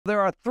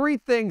There are three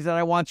things that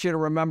I want you to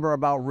remember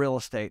about real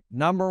estate.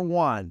 Number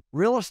one,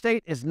 real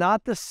estate is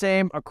not the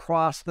same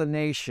across the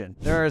nation.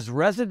 There is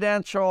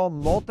residential,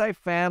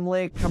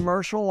 multifamily,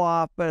 commercial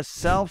office,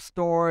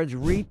 self-storage,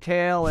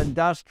 retail,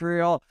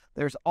 industrial.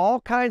 There's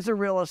all kinds of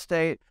real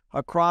estate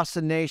across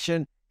the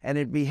nation, and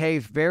it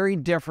behaves very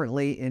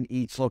differently in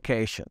each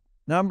location.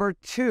 Number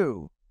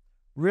two,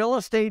 real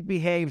estate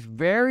behaves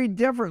very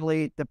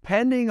differently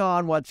depending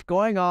on what's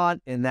going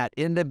on in that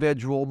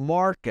individual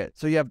market.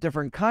 So you have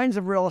different kinds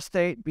of real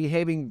estate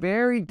behaving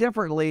very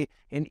differently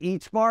in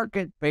each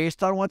market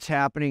based on what's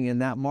happening in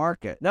that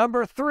market.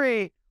 Number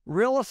three,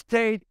 real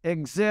estate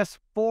exists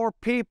for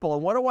people.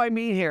 And what do I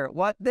mean here?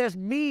 What this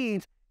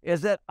means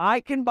is that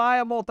I can buy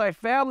a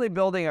multifamily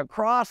building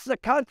across the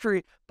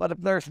country, but if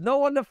there's no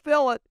one to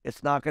fill it,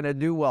 it's not going to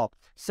do well.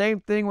 Same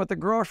thing with the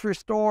grocery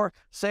store,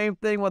 same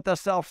thing with the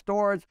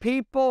self-storage.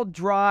 People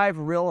drive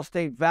real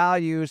estate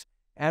values,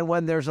 and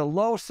when there's a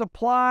low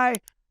supply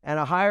and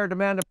a higher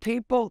demand of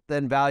people,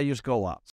 then values go up.